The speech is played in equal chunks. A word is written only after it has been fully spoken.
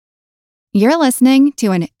You're listening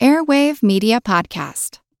to an Airwave Media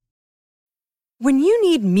Podcast. When you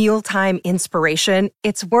need mealtime inspiration,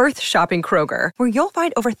 it's worth shopping Kroger, where you'll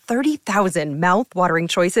find over 30,000 mouth-watering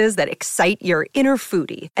choices that excite your inner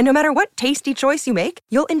foodie. And no matter what tasty choice you make,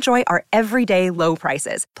 you'll enjoy our everyday low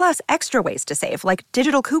prices, plus extra ways to save, like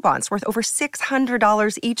digital coupons worth over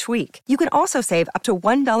 $600 each week. You can also save up to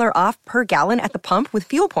 $1 off per gallon at the pump with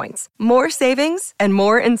fuel points. More savings and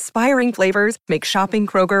more inspiring flavors make shopping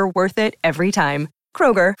Kroger worth it every time.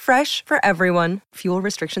 Kroger, fresh for everyone. Fuel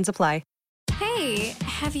restrictions apply. Hey,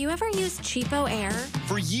 have you ever used Cheapo Air?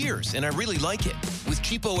 For years, and I really like it. With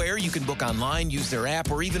Cheapo Air, you can book online, use their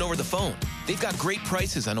app, or even over the phone. They've got great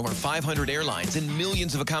prices on over 500 airlines and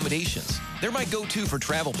millions of accommodations. They're my go-to for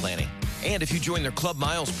travel planning. And if you join their Club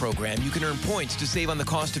Miles program, you can earn points to save on the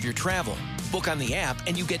cost of your travel. Book on the app,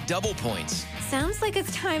 and you get double points. Sounds like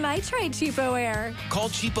it's time I tried Cheapo Air. Call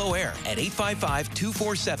Cheapo Air at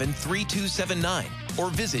 855-247-3279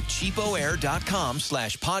 or visit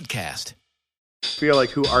cheapoair.com/podcast. Feel like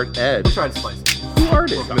who art Ed? We'll try to spice it. Who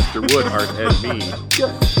art is Mr. Wood art Ed me?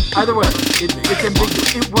 Yeah. Either way, it's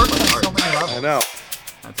ambiguous. It works on so many levels. I know.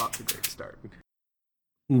 That's off to a great start.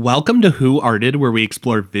 Welcome to Who Arted, where we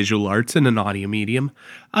explore visual arts in an audio medium.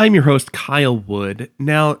 I'm your host, Kyle Wood.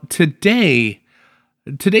 Now, today's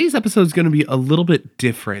episode is going to be a little bit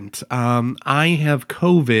different. I have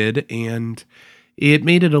COVID, and it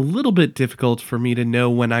made it a little bit difficult for me to know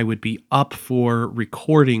when I would be up for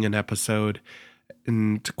recording an episode,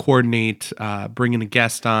 and to coordinate bringing a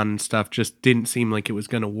guest on and stuff just didn't seem like it was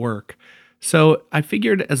going to work. So I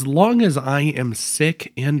figured as long as I am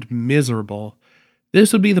sick and miserable,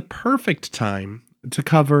 this would be the perfect time to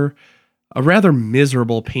cover a rather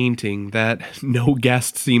miserable painting that no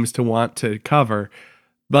guest seems to want to cover,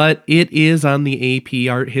 but it is on the AP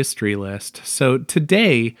art history list. So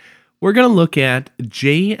today, we're going to look at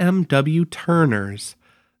JMW Turner's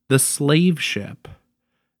The Slave Ship.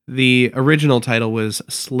 The original title was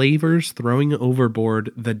Slavers Throwing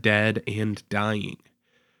Overboard the Dead and Dying.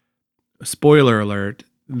 Spoiler alert,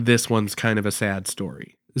 this one's kind of a sad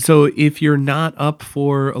story. So if you're not up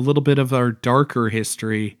for a little bit of our darker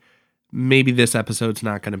history, maybe this episode's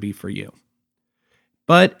not going to be for you.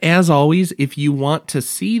 But as always, if you want to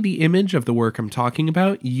see the image of the work I'm talking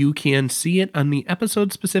about, you can see it on the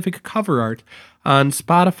episode-specific cover art on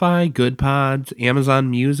Spotify, Good Pods, Amazon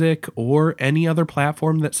Music, or any other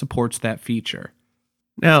platform that supports that feature.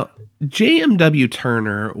 Now, JMW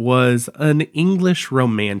Turner was an English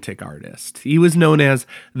romantic artist. He was known as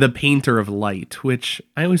the Painter of Light, which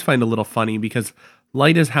I always find a little funny because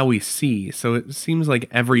light is how we see, so it seems like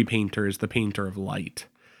every painter is the painter of light.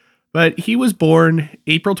 But he was born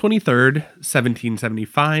April 23rd,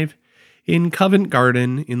 1775, in Covent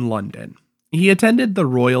Garden in London. He attended the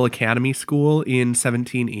Royal Academy School in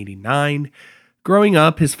 1789. Growing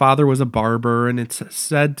up, his father was a barber, and it's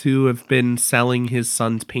said to have been selling his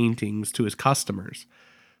son's paintings to his customers.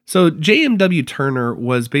 So JMW Turner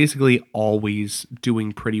was basically always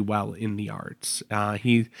doing pretty well in the arts.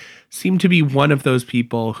 He seemed to be one of those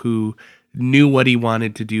people who knew what he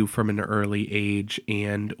wanted to do from an early age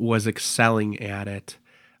and was excelling at it,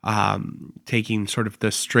 taking sort of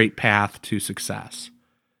the straight path to success.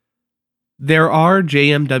 There are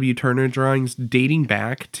JMW Turner drawings dating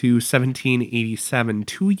back to 1787,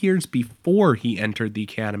 2 years before he entered the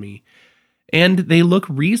academy, and they look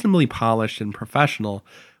reasonably polished and professional,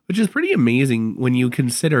 which is pretty amazing when you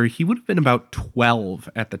consider he would have been about 12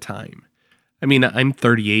 at the time. I mean, I'm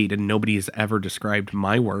 38 and nobody has ever described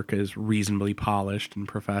my work as reasonably polished and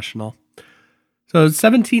professional. So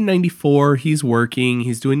 1794, he's working,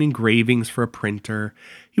 he's doing engravings for a printer.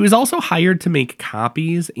 He was also hired to make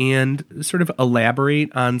copies and sort of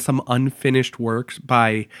elaborate on some unfinished works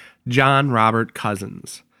by John Robert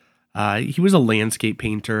Cousins. He was a landscape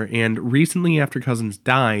painter, and recently after Cousins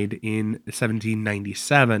died in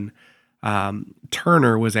 1797,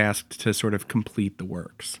 Turner was asked to sort of complete the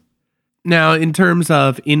works. Now, in terms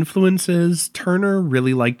of influences, Turner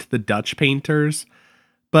really liked the Dutch painters,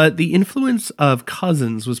 but the influence of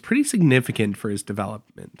Cousins was pretty significant for his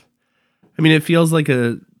development. I mean, it feels like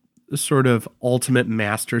a sort of ultimate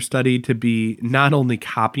master study to be not only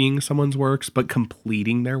copying someone's works, but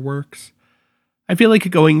completing their works. I feel like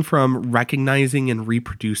going from recognizing and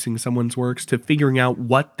reproducing someone's works to figuring out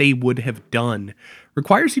what they would have done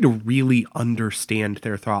requires you to really understand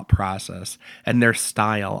their thought process and their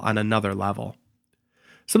style on another level.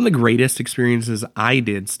 Some of the greatest experiences I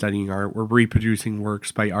did studying art were reproducing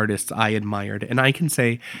works by artists I admired, and I can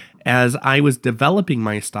say, as I was developing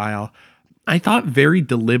my style, I thought very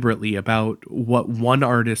deliberately about what one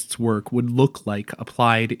artist's work would look like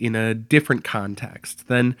applied in a different context,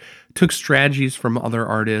 then took strategies from other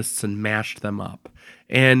artists and mashed them up.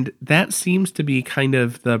 And that seems to be kind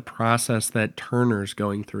of the process that Turner's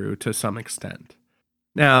going through to some extent.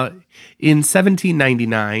 Now, in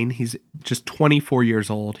 1799, he's just 24 years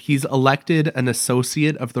old. He's elected an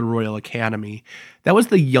associate of the Royal Academy. That was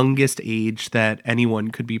the youngest age that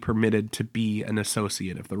anyone could be permitted to be an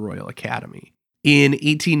associate of the Royal Academy. In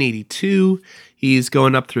 1882, he's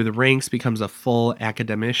going up through the ranks, becomes a full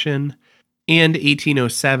academician. And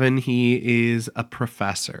 1807, he is a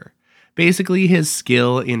professor. Basically, his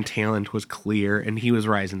skill and talent was clear, and he was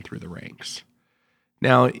rising through the ranks.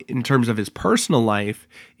 Now, in terms of his personal life,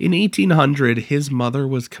 in 1800, his mother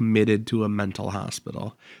was committed to a mental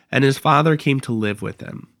hospital, and his father came to live with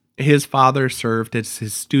him. His father served as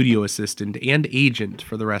his studio assistant and agent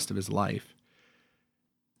for the rest of his life.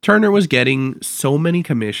 Turner was getting so many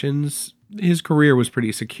commissions, his career was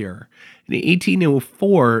pretty secure. In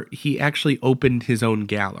 1804, he actually opened his own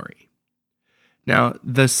gallery. Now,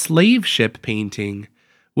 the slave ship painting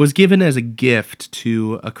was given as a gift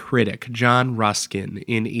to a critic, John Ruskin,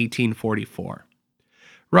 in 1844.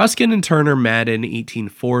 Ruskin and Turner met in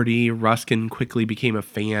 1840. Ruskin quickly became a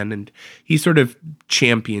fan, and he sort of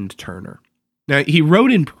championed Turner. Now, he wrote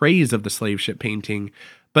in praise of the slave ship painting,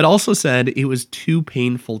 but also said it was too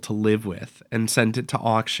painful to live with, and sent it to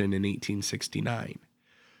auction in 1869.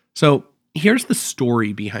 So here's the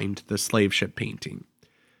story behind the slave ship painting.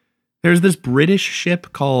 There's this British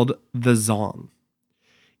ship called the Zong.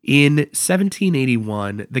 In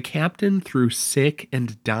 1781, the captain threw sick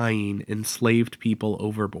and dying enslaved people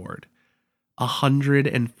overboard.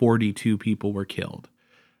 142 people were killed.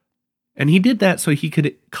 And he did that so he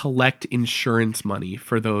could collect insurance money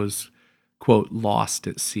for those, quote, lost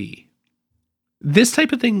at sea. This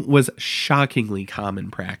type of thing was shockingly common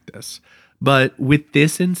practice. But with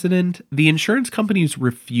this incident, the insurance companies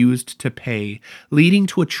refused to pay, leading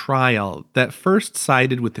to a trial that first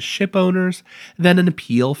sided with the ship owners, then an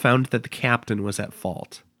appeal found that the captain was at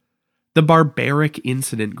fault. The barbaric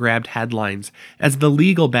incident grabbed headlines as the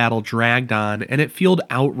legal battle dragged on, and it fueled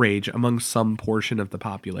outrage among some portion of the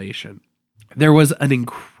population. There was an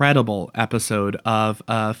incredible episode of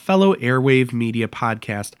a fellow Airwave Media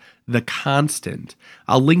podcast, The Constant.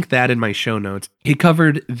 I'll link that in my show notes. It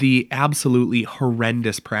covered the absolutely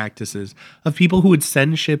horrendous practices of people who would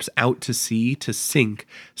send ships out to sea to sink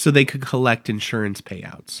so they could collect insurance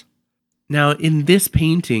payouts. Now, in this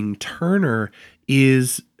painting, Turner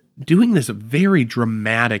is doing this very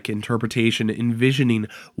dramatic interpretation, envisioning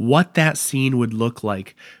what that scene would look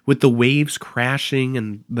like with the waves crashing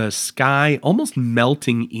and the sky almost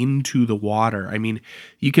melting into the water. I mean,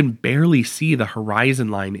 you can barely see the horizon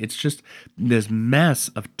line. It's just this mess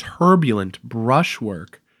of turbulent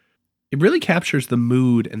brushwork. It really captures the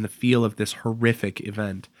mood and the feel of this horrific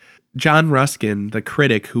event. John Ruskin, the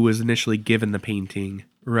critic who was initially given the painting,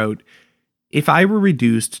 wrote, "If I were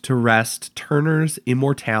reduced to rest Turner's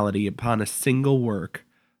immortality upon a single work,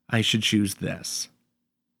 I should choose this."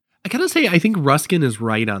 I gotta say, I think Ruskin is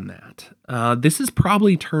right on that. This is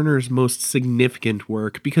probably Turner's most significant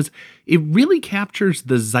work because it really captures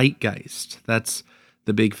the zeitgeist. That's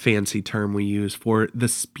the big fancy term we use for the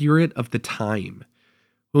spirit of the time.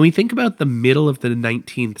 When we think about the middle of the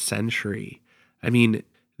 19th century, I mean,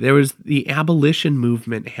 there was the abolition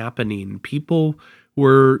movement happening. People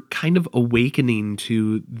were kind of awakening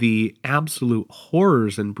to the absolute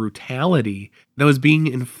horrors and brutality that was being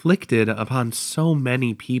inflicted upon so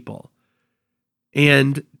many people.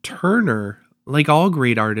 And Turner, like all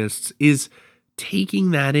great artists, is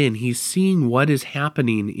taking that in. He's seeing what is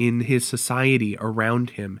happening in his society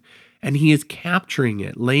around him, and he is capturing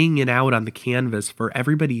it, laying it out on the canvas for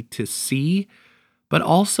everybody to see, but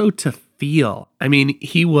also to feel. I mean,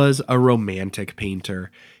 he was a romantic painter.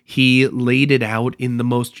 He laid it out in the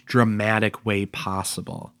most dramatic way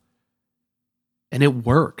possible. And it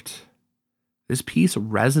worked. This piece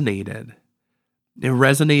resonated. It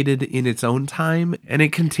resonated in its own time, and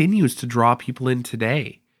it continues to draw people in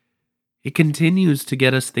today. It continues to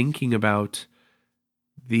get us thinking about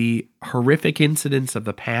the horrific incidents of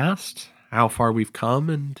the past, how far we've come,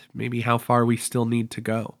 and maybe how far we still need to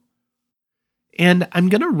go. And I'm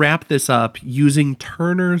going to wrap this up using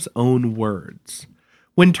Turner's own words.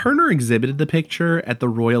 When Turner exhibited the picture at the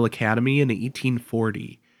Royal Academy in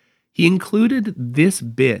 1840, he included this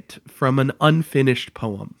bit from an unfinished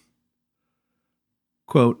poem.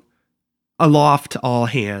 Quote, "Aloft all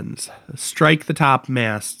hands, strike the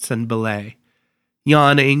topmasts and belay.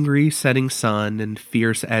 Yon angry setting sun and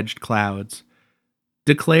fierce-edged clouds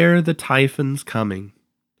declare the typhoon's coming.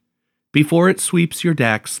 Before it sweeps your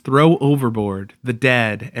decks, throw overboard the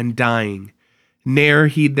dead and dying. Ne'er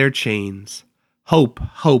heed their chains. Hope,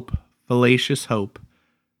 hope, fallacious hope.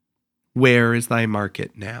 Where is thy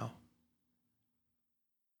market now?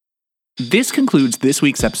 This concludes this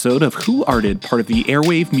week's episode of Who Arted, part of the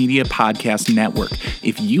Airwave Media Podcast Network.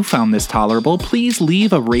 If you found this tolerable, please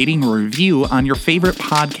leave a rating or review on your favorite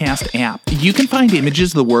podcast app. You can find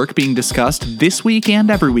images of the work being discussed this week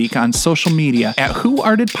and every week on social media at Who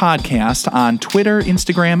Arted Podcast on Twitter,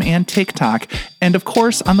 Instagram, and TikTok, and of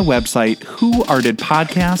course on the website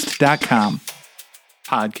whoartedpodcast.com.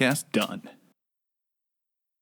 Podcast done.